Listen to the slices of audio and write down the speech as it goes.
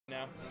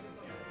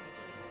Yeah.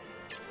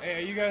 Hey,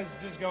 are you guys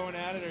just going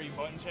at it, or are you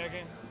button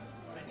checking?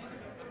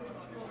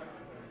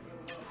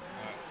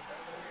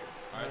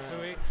 All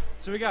right,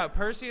 so we got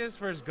Perseus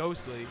versus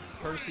Ghosty.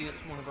 Perseus,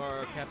 one of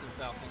our Captain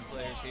Falcon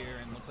players here,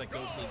 and looks like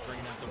Ghosty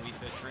bringing out the Wii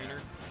Fit trainer.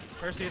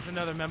 Perseus,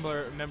 another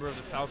member of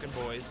the Falcon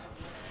Boys.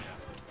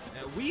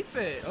 Wii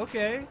Fit,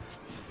 okay.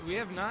 We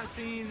have not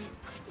seen.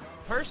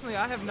 Personally,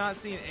 I have not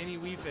seen any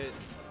Wii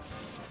Fits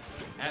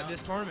at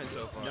this tournament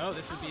so far. No,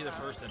 this would be the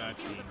first that I've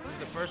seen. This is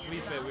the first Wii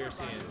Fit we are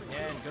seeing.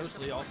 Yeah, and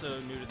Ghostly also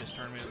new to this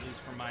tournament, at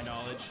least from my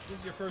knowledge. This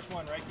is your first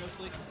one, right,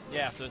 Ghostly?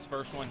 Yeah, so his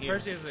first one here.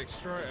 Percy is a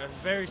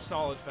very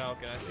solid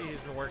Falcon. I see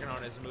he's been working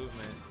on his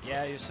movement.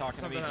 Yeah, he was talking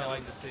Something to me. I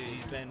like to see.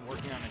 He's been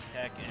working on his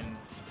tech and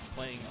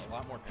playing a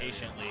lot more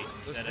patiently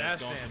instead of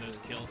going for those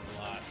kills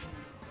a lot.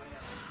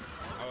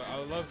 I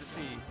would love to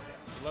see.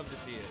 Love to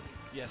see it.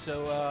 Yeah,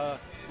 so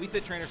Wii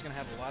Fit Trainer's going to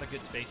have a lot of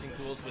good spacing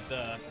tools with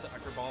the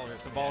soccer ball or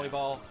the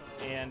volleyball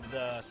and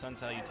the sun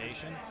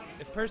salutation.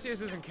 If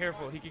Perseus isn't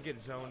careful, he could get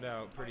zoned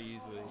out pretty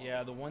easily.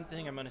 Yeah, the one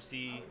thing I'm going to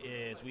see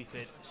is Wii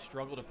Fit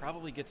struggle to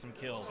probably get some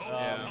kills.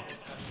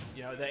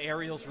 You know, the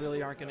aerials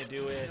really aren't going to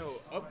do it.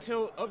 No, up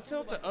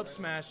tilt to up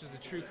smash is a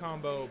true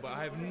combo, but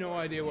I have no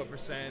idea what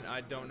percent.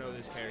 I don't know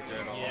this character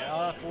at all.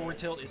 Yeah, forward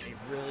tilt is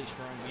a really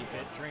strong Wii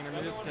Fit Trainer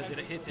move because it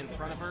hits in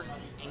front of her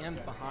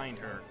and behind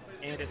her.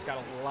 And it's got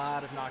a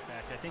lot of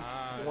knockback. I think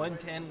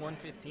 110,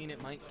 115,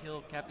 it might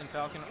kill Captain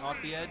Falcon off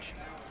the edge.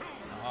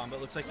 But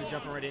it looks like they're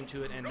jumping right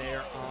into it, and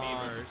they're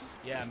on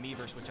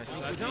Miiverse, which I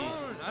think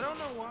I don't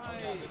know why.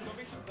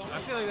 I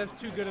feel like that's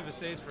too good of a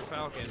stage for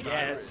Falcon.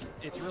 Yeah,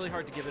 it's really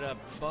hard to give it up,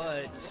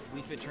 but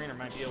Wii Fit Trainer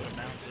might be able to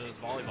bounce those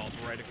volleyballs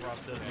right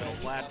across those middle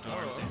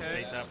platforms and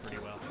space out pretty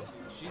well.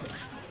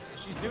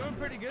 She's doing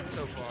pretty good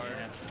so far.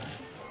 Yeah.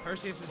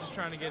 Perseus is just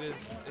trying to get his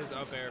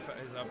up air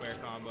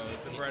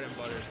combos, the bread and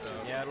butter stuff.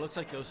 Yeah, it looks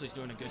like Ghostly's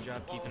doing a good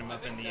job keeping him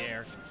up in the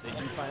air. They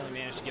do finally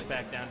manage to get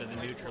back down to the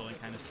neutral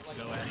and kind of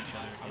go at each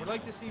other. I would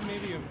like to see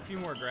maybe a few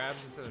more grabs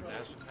instead of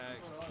dash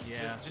attacks.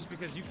 Yeah. Just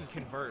because you can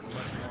convert much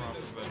more off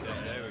of a dash.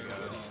 There we go.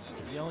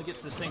 He only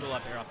gets the single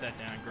up air off that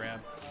down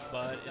grab,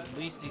 but at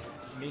least he's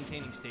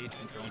maintaining stage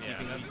control and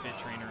keeping Wii Fit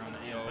Trainer on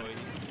the air.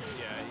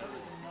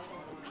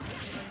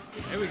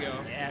 There we go.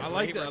 Yeah, I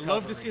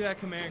love to see that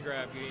command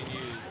grab being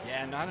used.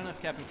 Yeah, not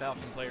enough Captain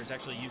Falcon players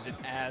actually use it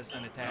as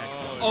an attack.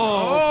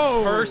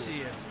 Oh,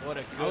 Perseus. What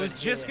a good I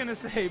was just going to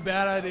say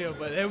bad idea,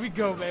 but there we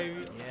go,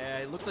 baby. Yeah,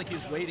 it looked like he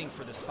was waiting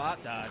for the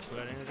spot dodge, but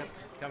it ended up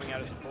coming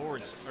out as a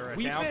forwards or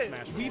a down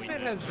smash. Wii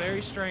Fit has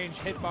very strange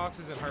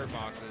hitboxes and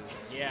hurtboxes.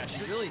 Yeah,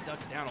 she really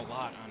ducks down a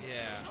lot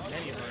on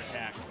many of her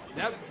attacks.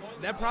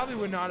 That probably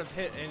would not have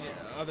hit any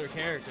other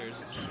characters.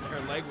 It's just her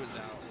leg was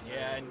out.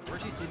 Yeah, and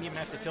Perseus didn't even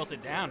have to tilt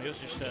it down. It was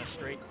just a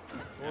straight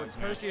forward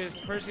smash.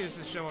 Perseus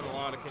is showing a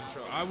lot of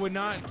control. I would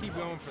not keep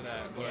going for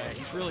that. But yeah,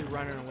 he's really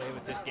running away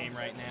with this game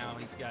right now.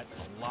 He's got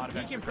a lot of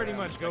He can pretty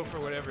much go for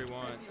whatever he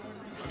wants.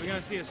 We're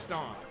going to see a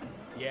stomp.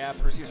 Yeah,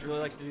 Perseus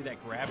really likes to do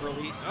that grab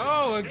release.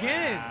 Oh,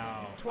 again!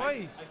 Wow.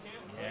 Twice.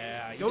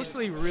 Yeah.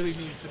 Ghostly really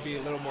needs to be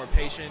a little more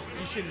patient.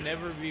 You should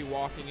never be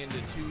walking into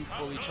two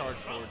fully charged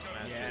forward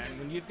smashes. Yeah, and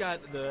when you've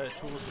got the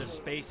tools to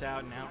space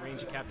out and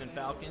outrange a Captain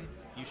Falcon,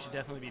 you should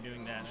definitely be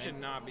doing that. You should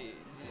not be.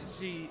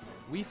 See,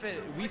 Wii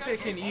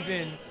Fit can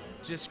even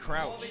just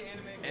crouch,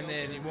 and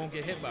then it won't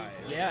get hit by it.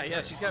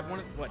 Yeah, she's got one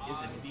of, what,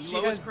 is it the she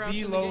lowest has crouch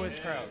the in lowest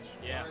the game? crouch.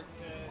 Yeah.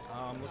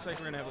 Looks like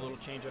we're going to have a little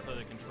change up of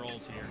the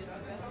controls here.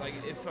 Like,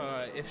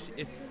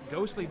 if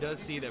Ghostly does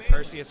see that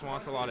Perseus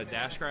wants a lot of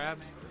dash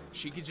grabs,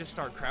 she could just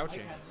start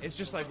crouching. It's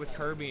just like with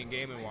Kirby and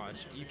Game &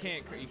 Watch. You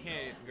can't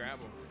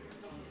grab them.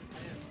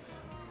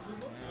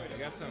 We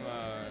got some.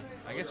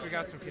 I guess we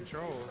got some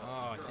control.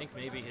 Oh, I think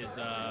maybe his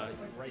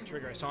right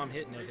trigger. I saw him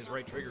hitting it. His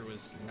right trigger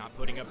was not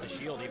putting up the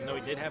shield, even though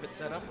he did have it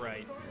set up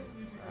right.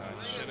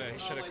 He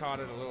should have caught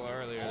it a little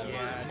earlier.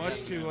 Yeah,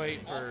 much too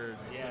late for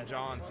some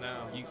Johns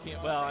now. You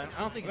can't. Well, I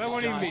don't think it's that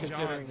won't even be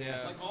considering Johns.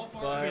 Yeah,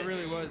 but if it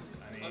really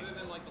was. I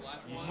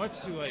mean, much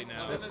too late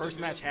now. The first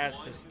match has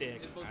to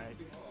stick.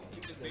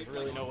 There's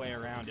really no way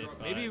around it.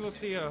 Maybe we'll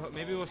see a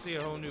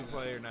whole new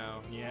player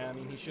now. Yeah, I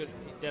mean he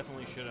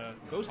definitely should have.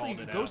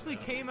 Ghostly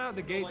came out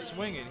the gate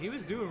swinging. He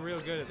was doing real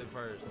good at the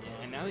first.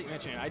 Yeah, and now that you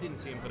mention it, I didn't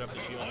see him put up the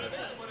shield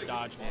or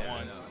dodged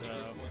once.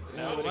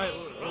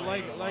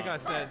 Like I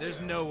said,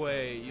 there's no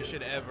way you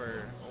should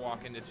ever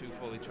walk into two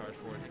fully charged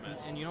forward smash.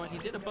 And you know what? He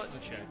did a button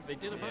check. They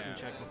did a button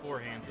check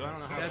beforehand, so I don't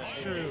know how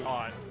that's true.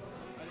 Odd.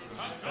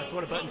 That's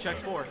what a button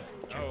check's for.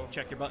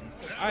 Check your buttons.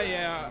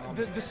 Yeah,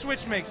 the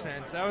switch makes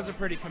sense. That was a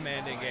pretty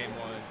commanding game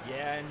one.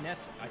 Yeah, and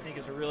Ness, I think,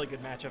 is a really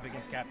good matchup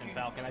against Captain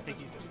Falcon. I think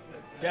he's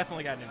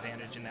definitely got an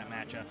advantage in that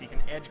matchup. He can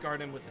edge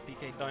guard him with the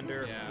PK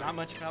Thunder. Yeah. Not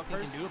much Falcon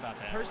can do about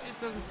that. Perseus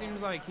doesn't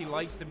seem like he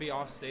likes to be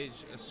off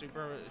stage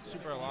super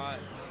a lot.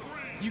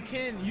 You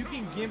can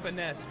gimp a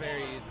Ness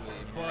very easily,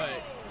 but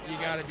you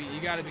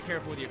gotta be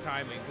careful with your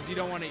timing because you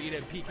don't want to eat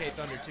a PK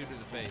Thunder 2 to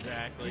the face.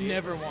 Exactly. You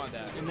never want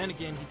that. And then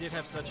again, he did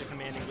have such a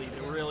commanding lead.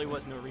 There really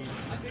was no reason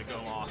for him to go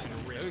off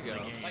and risk the game.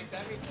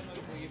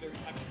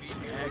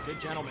 Yeah, good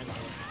gentleman.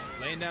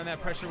 Laying down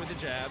that pressure with the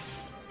jab.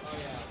 Oh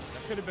yeah.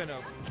 That could have been a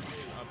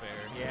up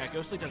air. Yeah,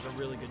 Ghosty does a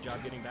really good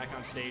job getting back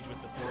on stage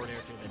with the forward air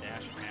to the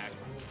dash attack.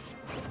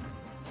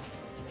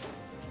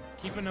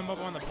 Keeping them up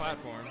on the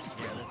platform.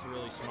 Yeah, that's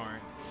really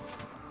smart.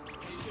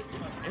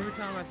 Every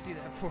time I see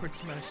that forward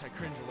smash, I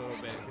cringe a little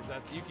bit because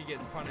you could get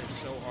punished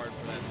so hard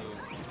for that move.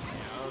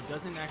 Oh,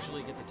 doesn't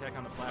actually get the tech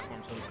on the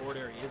platform, so the forward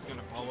air is going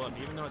to follow up,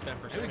 even though at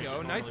that percentage. There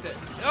we go, nice. Oh,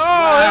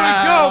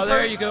 wow, there we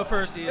go. There you go,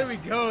 Perseus. There we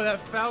go.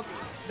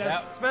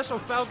 That special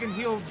Falcon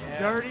heel,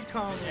 dirty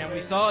combo. And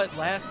we saw it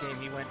last game.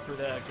 He went for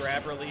the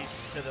grab release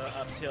to the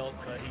up tilt,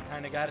 but he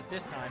kind of got it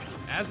this time.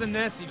 As a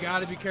Ness, you got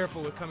to be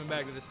careful with coming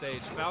back to the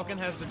stage. Falcon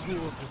has the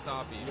tools to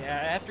stop you. Yeah,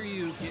 after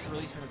you get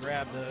released from the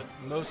grab, the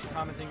most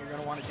common thing you're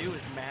going to want to do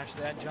is mash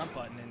that jump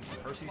button, and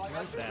Perseus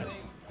knows that.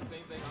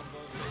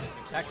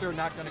 Back throw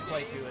not going to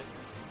quite do it.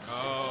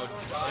 Oh,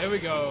 there we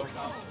go.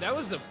 That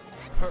was a...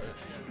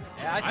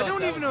 Yeah, I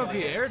don't even know if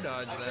he air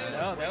dodged that.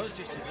 No, that was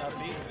just his up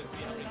B.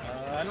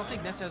 I don't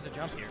think Ness has a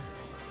jump here.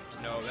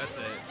 No, that's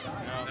it.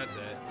 No. That's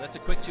it. That's a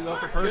quick 2-0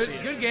 for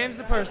Perseus. Good games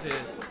to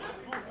Perseus.